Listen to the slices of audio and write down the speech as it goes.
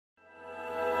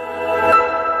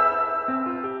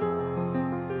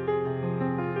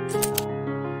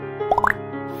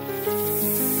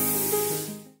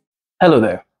Hello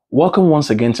there. Welcome once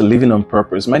again to Living on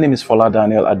Purpose. My name is Fola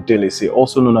Daniel Adelesi,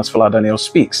 also known as Fola Daniel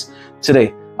Speaks.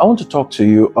 Today, I want to talk to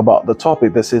you about the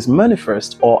topic that says money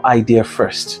first or idea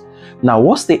first. Now,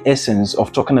 what's the essence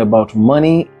of talking about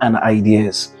money and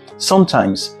ideas?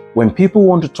 Sometimes, when people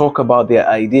want to talk about their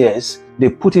ideas, they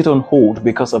put it on hold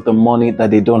because of the money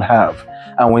that they don't have.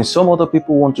 And when some other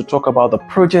people want to talk about the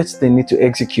projects they need to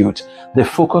execute, they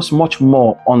focus much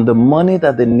more on the money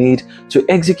that they need to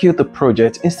execute the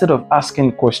project instead of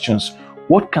asking questions.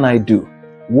 What can I do?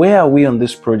 Where are we on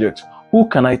this project? Who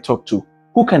can I talk to?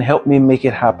 Who can help me make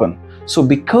it happen? So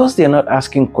because they're not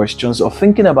asking questions or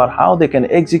thinking about how they can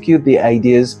execute the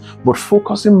ideas, but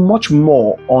focusing much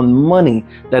more on money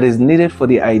that is needed for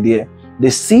the idea, they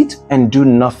sit and do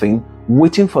nothing,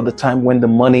 waiting for the time when the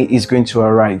money is going to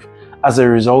arrive. As a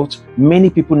result, many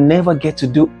people never get to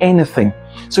do anything.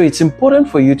 So it's important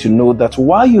for you to know that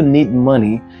while you need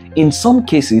money, in some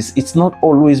cases, it's not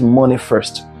always money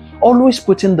first. Always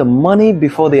putting the money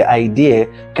before the idea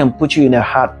can put you in a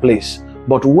hard place.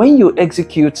 But when you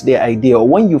execute the idea or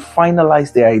when you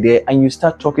finalize the idea and you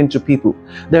start talking to people,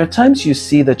 there are times you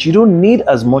see that you don't need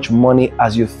as much money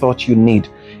as you thought you need.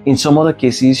 In some other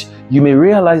cases, you may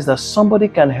realize that somebody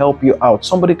can help you out.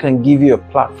 Somebody can give you a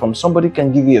platform. Somebody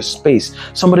can give you a space.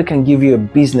 Somebody can give you a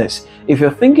business. If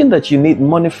you're thinking that you need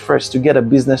money first to get a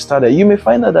business started, you may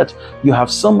find out that you have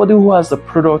somebody who has the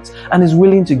product and is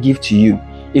willing to give to you.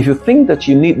 If you think that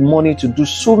you need money to do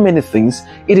so many things,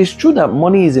 it is true that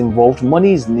money is involved,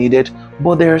 money is needed,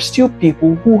 but there are still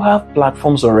people who have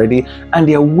platforms already and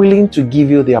they are willing to give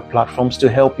you their platforms to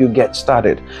help you get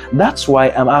started. That's why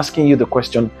I'm asking you the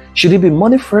question, should it be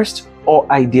money first or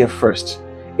idea first?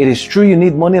 It is true you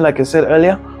need money, like I said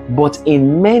earlier, but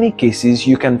in many cases,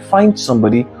 you can find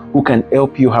somebody who can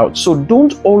help you out. So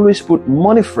don't always put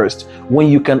money first when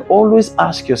you can always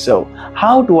ask yourself,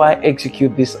 how do I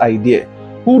execute this idea?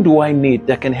 Who do I need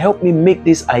that can help me make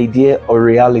this idea a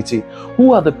reality?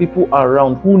 Who are the people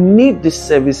around who need these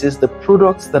services, the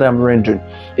products that I'm rendering?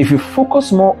 If you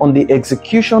focus more on the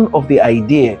execution of the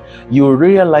idea, you'll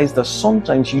realize that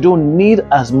sometimes you don't need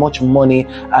as much money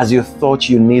as you thought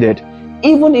you needed.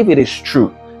 Even if it is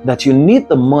true that you need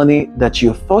the money that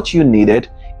you thought you needed,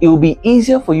 it will be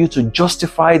easier for you to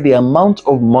justify the amount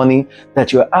of money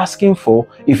that you're asking for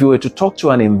if you were to talk to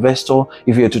an investor,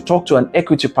 if you were to talk to an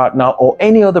equity partner, or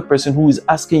any other person who is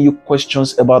asking you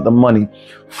questions about the money.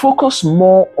 Focus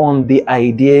more on the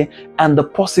idea and the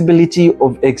possibility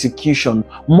of execution,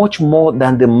 much more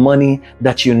than the money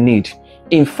that you need.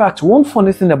 In fact, one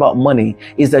funny thing about money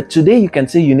is that today you can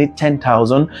say you need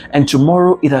 10,000 and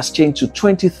tomorrow it has changed to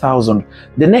 20,000.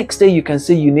 The next day you can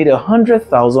say you need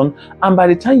 100,000 and by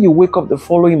the time you wake up the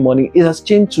following morning, it has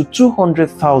changed to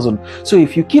 200,000. So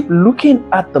if you keep looking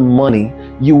at the money,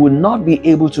 you will not be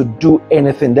able to do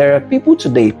anything. There are people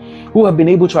today who have been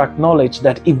able to acknowledge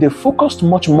that if they focused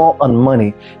much more on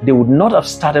money, they would not have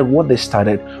started what they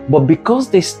started. But because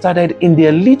they started in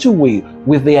their little way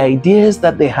with the ideas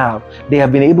that they have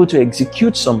been able to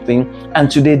execute something, and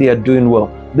today they are doing well.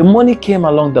 The money came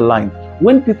along the line.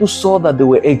 When people saw that they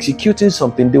were executing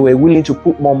something, they were willing to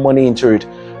put more money into it.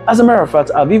 As a matter of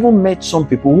fact, I've even met some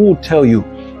people who will tell you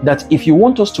that if you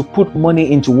want us to put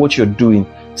money into what you're doing,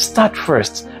 start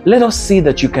first. Let us see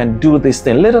that you can do this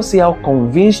thing. Let us see how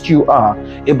convinced you are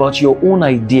about your own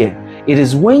idea. It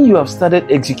is when you have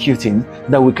started executing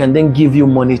that we can then give you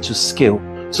money to scale.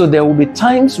 So there will be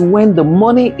times when the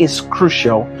money is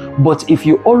crucial, but if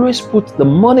you always put the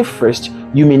money first,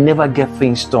 you may never get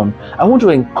things done. I want to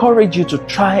encourage you to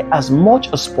try as much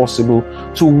as possible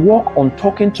to work on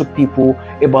talking to people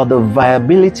about the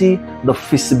viability, the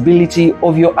feasibility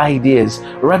of your ideas,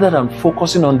 rather than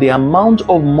focusing on the amount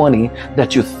of money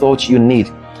that you thought you need.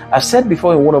 I've said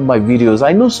before in one of my videos,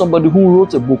 I know somebody who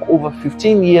wrote a book over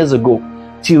 15 years ago.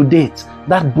 Till date,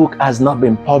 that book has not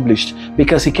been published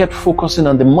because he kept focusing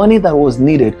on the money that was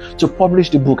needed to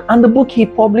publish the book. And the book he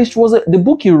published the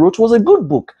book he wrote was a good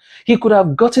book. He could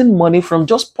have gotten money from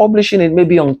just publishing it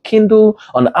maybe on Kindle,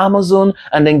 on Amazon,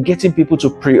 and then getting people to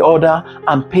pre-order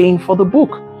and paying for the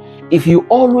book. If you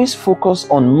always focus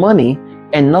on money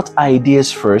and not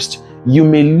ideas first, you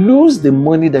may lose the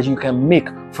money that you can make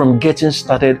from getting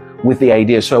started with the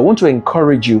idea. So I want to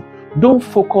encourage you, don't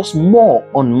focus more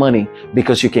on money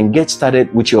because you can get started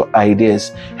with your ideas.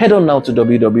 Head on now to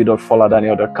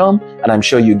www.foladaniel.com and I'm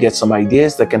sure you get some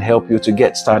ideas that can help you to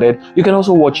get started. You can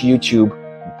also watch YouTube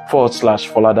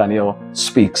 /Fola Daniel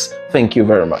Speaks. Thank you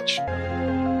very much.